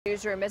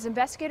Newsroom. As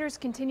investigators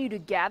continue to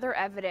gather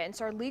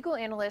evidence, our legal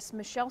analyst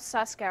Michelle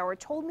Suskauer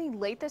told me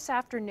late this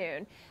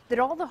afternoon that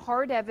all the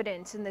hard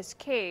evidence in this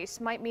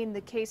case might mean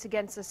the case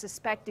against the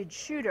suspected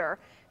shooter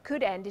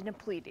could end in a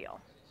plea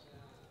deal.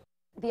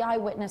 The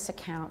eyewitness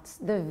accounts,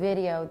 the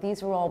video,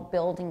 these are all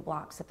building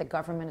blocks that the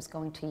government is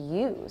going to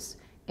use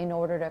in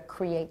order to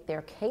create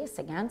their case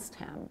against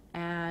him.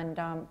 And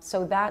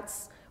so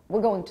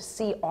we're going to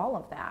see all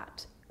of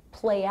that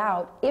play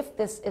out if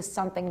this is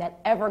something that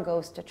ever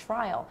goes to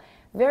trial.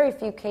 Very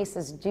few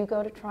cases do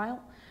go to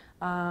trial,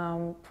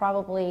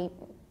 probably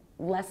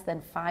less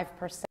than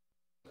 5%.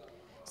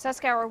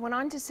 Suskauer went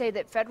on to say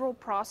that federal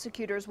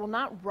prosecutors will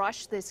not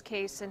rush this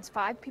case since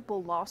 5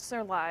 people lost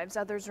their lives,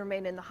 others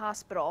remain in the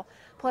hospital,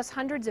 plus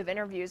hundreds of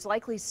interviews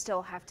likely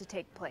still have to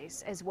take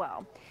place as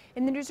well.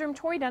 In the newsroom,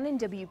 Tori Dunn,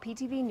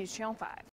 WPTV News Channel 5.